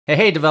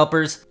Hey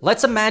developers,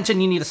 let's imagine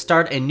you need to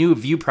start a new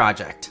Vue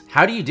project.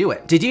 How do you do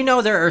it? Did you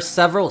know there are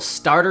several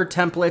starter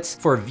templates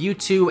for Vue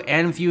 2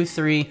 and Vue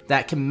 3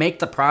 that can make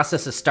the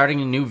process of starting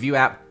a new Vue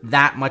app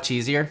that much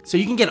easier? So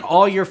you can get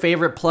all your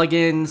favorite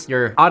plugins,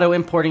 your auto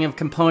importing of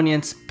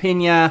components,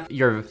 Pinya,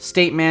 your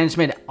state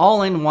management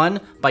all in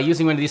one by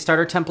using one of these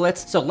starter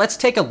templates. So let's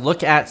take a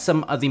look at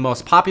some of the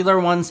most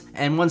popular ones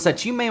and ones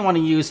that you may want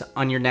to use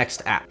on your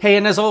next app. Hey,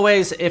 and as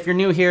always, if you're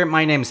new here,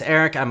 my name's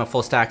Eric. I'm a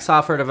full stack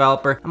software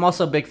developer. I'm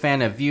also a big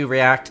fan of Vue,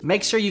 React.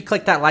 Make sure you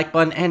click that like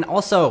button and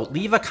also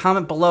leave a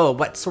comment below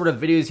what sort of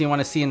videos you want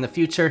to see in the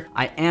future.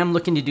 I am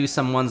looking to do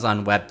some ones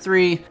on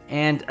Web3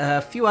 and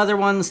a few other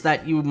ones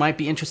that you might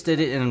be interested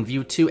in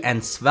Vue 2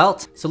 and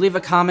Svelte. So leave a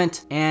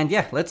comment and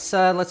yeah, let's go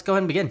ahead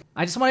and begin.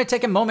 I just want to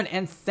take a moment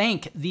and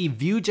thank the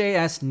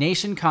Vue.js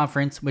Nation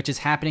Conference, which is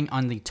happening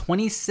on the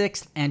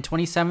 26th and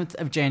 27th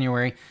of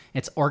January.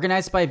 It's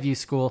organized by Vue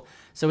School,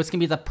 so it's gonna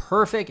be the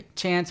perfect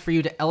chance for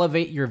you to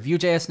elevate your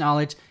Vue.js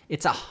knowledge.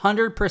 It's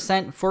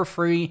 100% for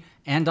free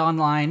and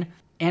online.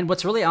 And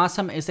what's really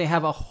awesome is they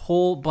have a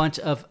whole bunch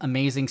of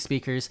amazing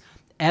speakers.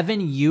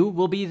 Evan Yu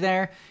will be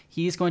there.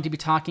 He's going to be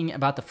talking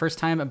about the first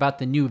time about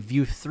the new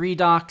Vue 3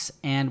 docs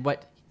and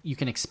what you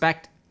can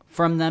expect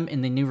from them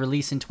in the new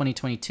release in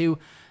 2022.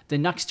 The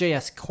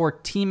Nuxt.js core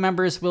team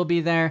members will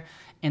be there,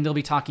 and they'll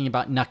be talking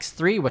about Nuxt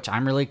 3, which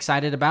I'm really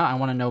excited about. I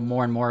want to know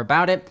more and more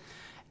about it.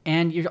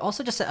 And you're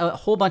also just a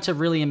whole bunch of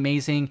really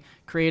amazing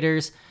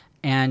creators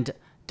and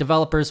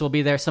developers will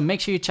be there. So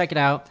make sure you check it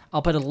out.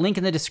 I'll put a link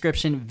in the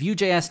description,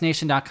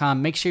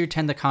 vuejsnation.com. Make sure you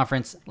attend the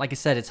conference. Like I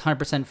said, it's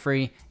 100%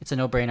 free. It's a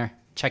no-brainer.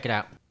 Check it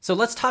out. So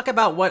let's talk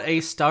about what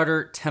a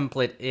starter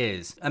template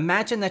is.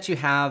 Imagine that you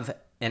have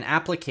an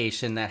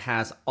application that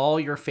has all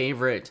your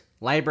favorite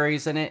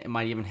libraries in it. It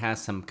might even have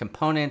some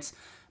components,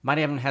 might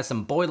even have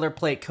some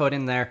boilerplate code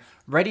in there,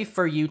 ready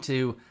for you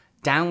to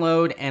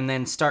download and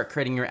then start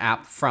creating your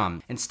app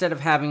from. Instead of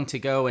having to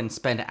go and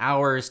spend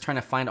hours trying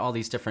to find all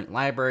these different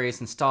libraries,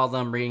 install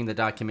them, reading the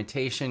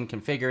documentation,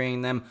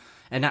 configuring them,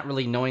 and not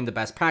really knowing the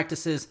best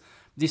practices,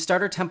 these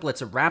starter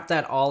templates wrap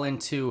that all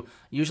into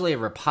usually a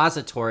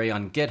repository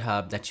on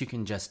GitHub that you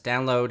can just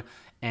download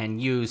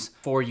and use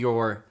for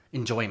your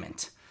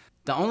enjoyment.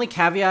 The only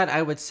caveat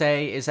I would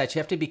say is that you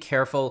have to be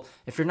careful.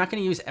 If you're not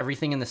going to use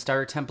everything in the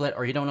starter template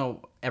or you don't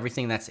know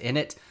everything that's in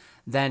it,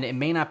 then it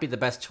may not be the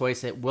best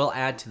choice. It will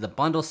add to the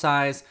bundle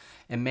size.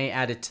 It may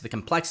add it to the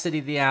complexity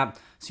of the app.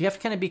 So you have to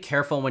kind of be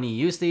careful when you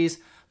use these,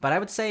 but I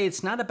would say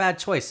it's not a bad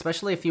choice,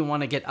 especially if you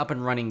want to get up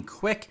and running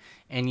quick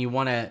and you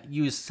want to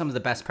use some of the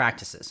best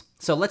practices.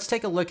 So let's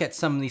take a look at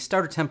some of these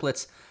starter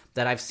templates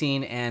that I've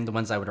seen and the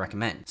ones I would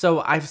recommend. So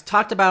I've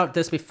talked about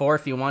this before.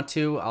 If you want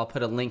to, I'll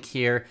put a link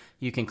here.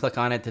 You can click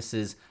on it. This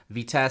is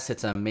Vitesome.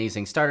 It's an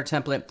amazing starter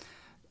template.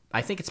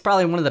 I think it's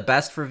probably one of the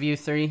best for Vue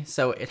 3.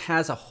 So it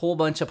has a whole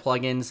bunch of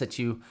plugins that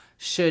you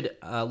should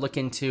look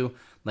into,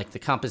 like the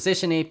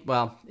composition API.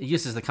 Well, it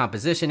uses the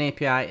composition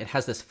API. It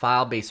has this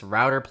file-based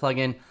router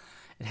plugin.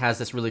 It has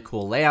this really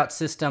cool layout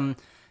system.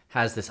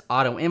 Has this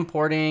auto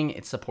importing.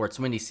 It supports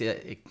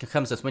it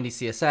comes with Windy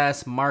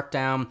CSS,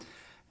 Markdown,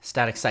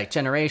 static site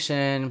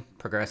generation,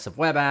 progressive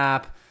web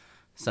app,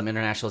 some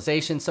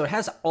internationalization. So it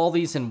has all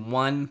these in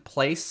one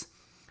place.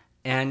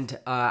 And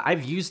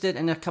I've used it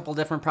in a couple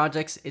different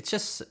projects. It's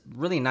just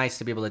really nice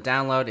to be able to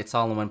download. It's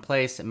all in one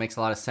place. It makes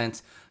a lot of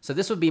sense. So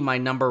this would be my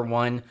number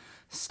one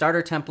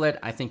starter template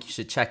I think you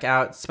should check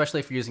out,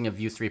 especially if you're using a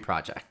Vue 3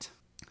 project.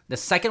 The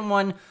second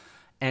one,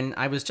 and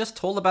I was just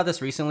told about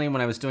this recently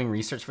when I was doing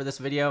research for this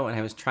video and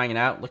I was trying it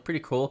out. It looked pretty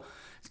cool.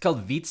 It's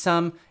called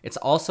Vitesome. It's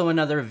also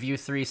another Vue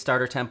 3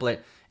 starter template.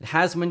 It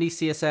has Windy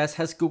CSS,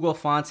 has Google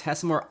Fonts, has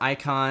some more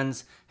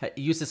icons. It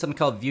uses something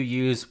called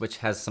Vueuse, which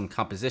has some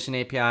composition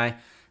API.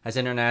 Has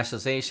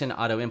internationalization,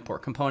 auto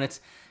import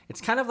components.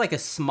 It's kind of like a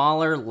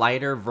smaller,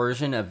 lighter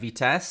version of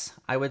Vitesse,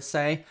 I would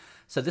say.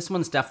 So this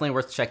one's definitely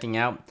worth checking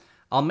out.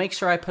 I'll make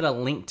sure I put a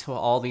link to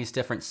all these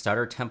different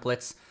starter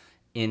templates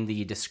in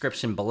the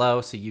description below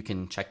so you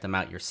can check them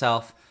out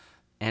yourself.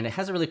 And it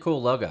has a really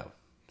cool logo.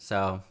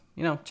 So,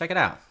 check it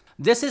out.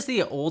 This is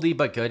the oldie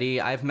but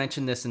goodie. I've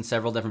mentioned this in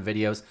several different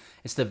videos.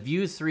 It's the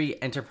Vue 3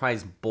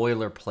 Enterprise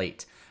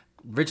Boilerplate.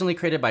 Originally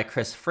created by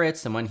Chris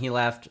Fritz, and when he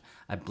left,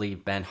 I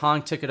believe Ben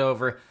Hong took it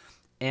over.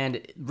 And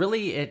it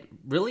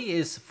really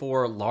is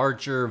for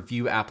larger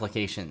Vue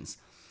applications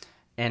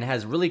and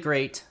has really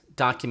great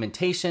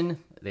documentation.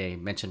 They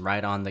mentioned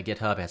right on the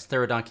GitHub, it has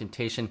thorough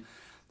documentation,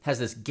 has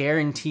this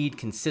guaranteed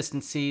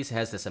consistencies,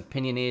 has this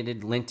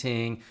opinionated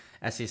linting,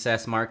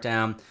 SCSS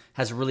Markdown,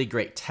 has really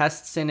great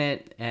tests in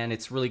it, and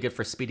it's really good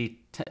for speedy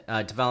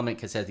development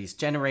because it has these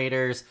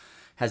generators,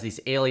 has these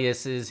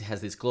aliases,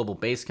 has these global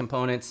base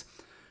components.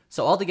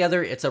 So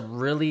altogether, it's a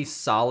really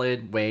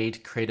solid way to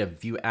create a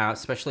Vue app,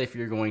 especially if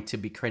you're going to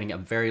be creating a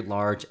very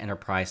large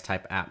enterprise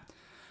type app.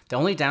 The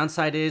only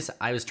downside is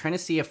I was trying to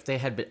see if they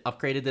had been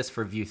upgraded this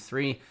for Vue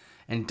 3,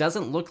 and it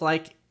doesn't look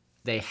like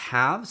they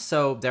have.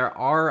 So there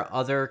are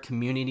other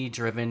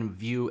community-driven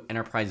Vue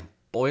Enterprise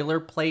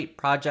Boilerplate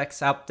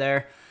projects out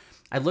there.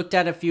 I looked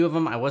at a few of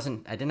them. I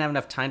didn't have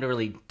enough time to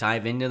really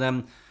dive into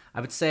them.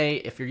 I would say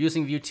if you're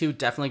using Vue 2,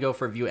 definitely go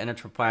for Vue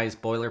Enterprise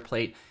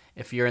Boilerplate.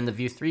 If you're in the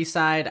Vue 3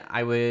 side,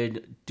 I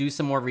would do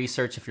some more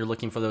research if you're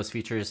looking for those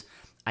features.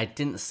 I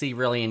didn't see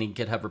really any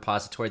GitHub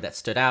repository that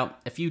stood out.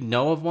 If you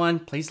know of one,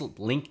 please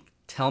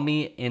tell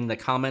me in the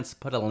comments,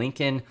 put a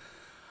link in,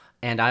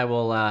 and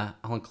I'll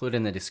include it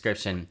in the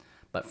description.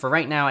 But for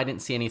right now, I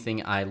didn't see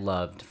anything I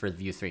loved for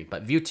Vue 3.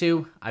 But Vue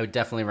 2, I would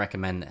definitely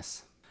recommend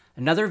this.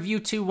 Another Vue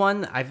 2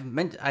 one,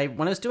 when I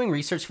was doing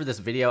research for this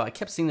video, I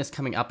kept seeing this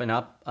coming up and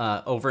up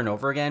over and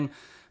over again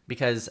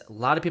because a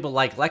lot of people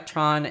like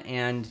Electron,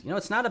 and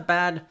it's not a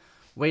bad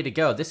way to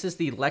go. This is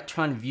the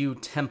Electron Vue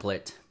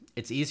template.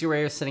 It's easier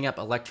way of setting up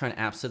Electron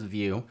apps with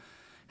Vue.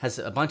 Has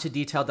a bunch of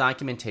detailed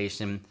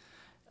documentation.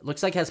 It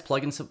looks like it has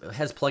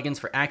plugins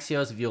for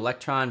Axios, Vue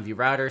Electron, Vue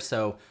Router.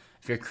 So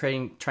if you're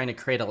trying to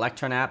create an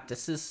Electron app,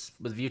 this is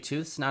with Vue 2.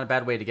 This is not a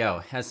bad way to go.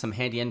 It has some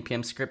handy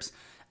NPM scripts.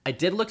 I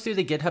did look through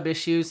the GitHub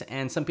issues,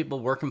 and some people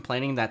were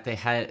complaining that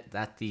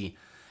the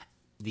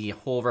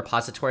whole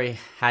repository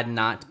had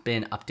not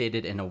been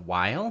updated in a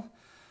while.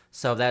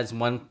 So that's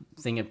one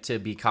thing to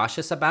be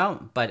cautious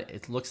about, but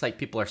it looks like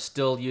people are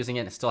still using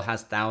it. It still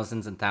has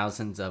thousands and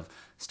thousands of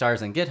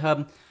stars on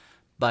GitHub,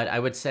 but I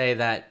would say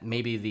that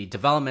maybe the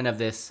development of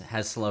this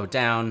has slowed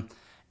down.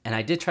 And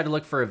I did try to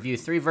look for a Vue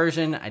 3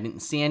 version. I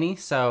didn't see any,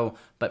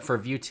 but for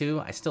Vue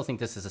 2, I still think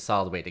this is a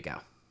solid way to go.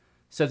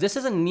 So this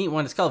is a neat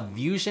one. It's called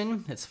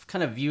Vuesion. It's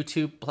kind of Vue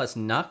 2 plus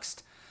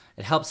Nuxt.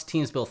 It helps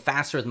teams build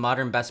faster with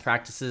modern best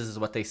practices, is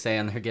what they say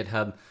on their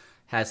GitHub.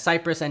 Has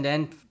Cypress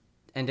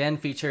end-to-end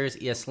features,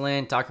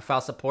 ESLint,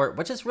 Dockerfile support,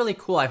 which is really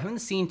cool. I haven't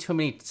seen too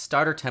many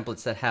starter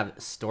templates that have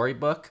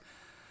Storybook,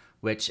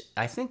 which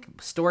I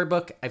think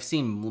Storybook I've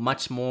seen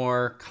much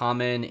more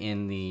common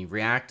in the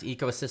React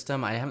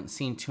ecosystem. I haven't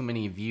seen too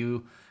many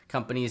Vue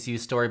companies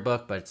use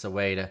Storybook, but it's a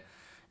way to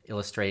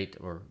illustrate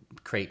or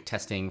create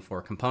testing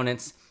for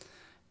components.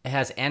 It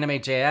has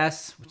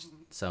Anime.js,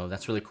 so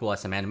that's really cool. It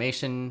has some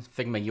animation,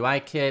 Figma UI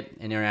kit,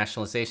 an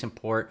internationalization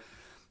port,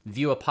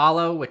 Vue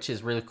Apollo, which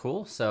is really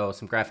cool. So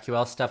some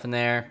GraphQL stuff in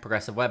there,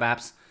 progressive web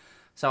apps.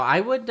 So I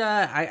would,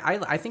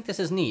 I think this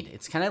is neat.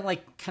 It's kind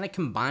of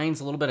combines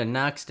a little bit of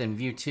Nuxt and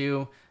Vue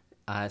 2.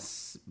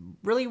 It's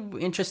really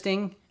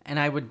interesting, and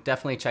I would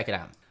definitely check it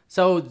out.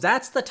 So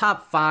that's the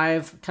top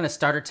 5 kind of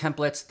starter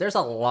templates. There's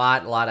a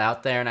lot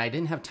out there, and I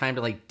didn't have time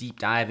to deep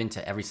dive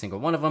into every single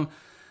one of them.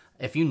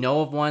 If you know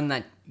of one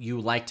that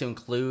you like to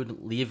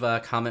include, leave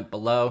a comment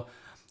below.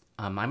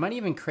 I might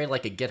even create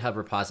a GitHub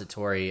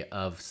repository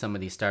of some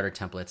of these starter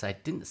templates. I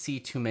didn't see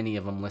too many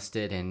of them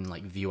listed in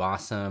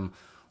Vuesion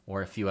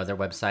or a few other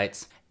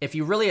websites. If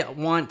you really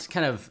want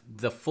kind of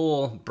the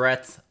full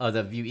breadth of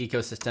the Vue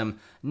ecosystem,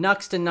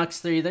 Nuxt and Nuxt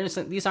 3,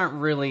 these aren't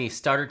really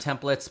starter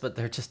templates, but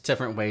they're just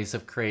different ways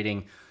of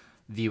creating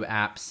Vue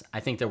apps. I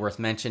think they're worth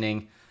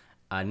mentioning.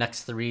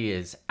 Nuxt 3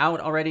 is out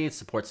already. It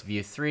supports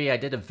Vue 3. I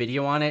did a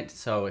video on it,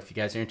 so if you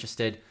guys are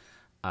interested,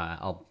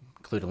 I'll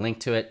include a link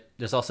to it.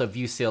 There's also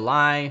Vue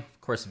CLI,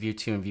 of course, Vue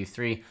 2 and Vue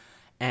 3.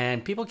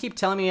 And people keep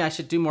telling me I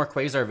should do more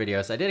Quasar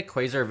videos. I did a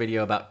Quasar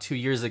video about 2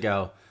 years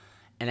ago,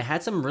 and it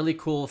had some really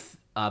cool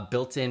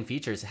built-in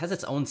features. It has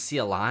its own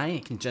CLI.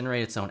 It can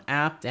generate its own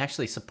app. They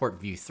actually support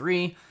Vue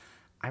 3.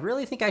 I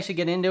really think I should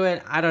get into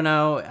it. I don't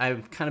know.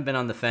 I've kind of been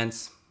on the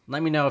fence.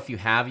 Let me know if you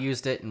have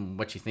used it and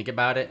what you think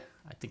about it.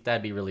 I think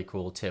that'd be really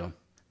cool too.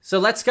 So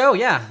let's go.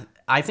 Yeah,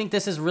 I think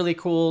this is a really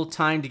cool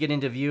time to get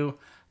into Vue.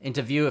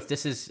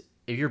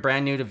 If you're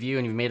brand new to Vue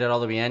and you've made it all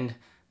the way in,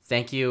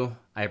 thank you.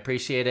 I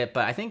appreciate it.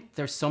 But I think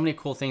there's so many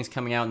cool things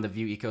coming out in the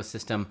Vue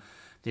ecosystem.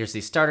 There's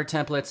these starter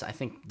templates. I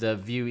think the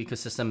Vue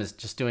ecosystem is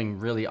just doing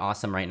really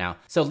awesome right now.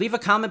 So leave a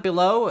comment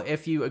below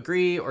if you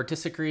agree or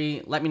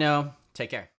disagree. Let me know. Take care.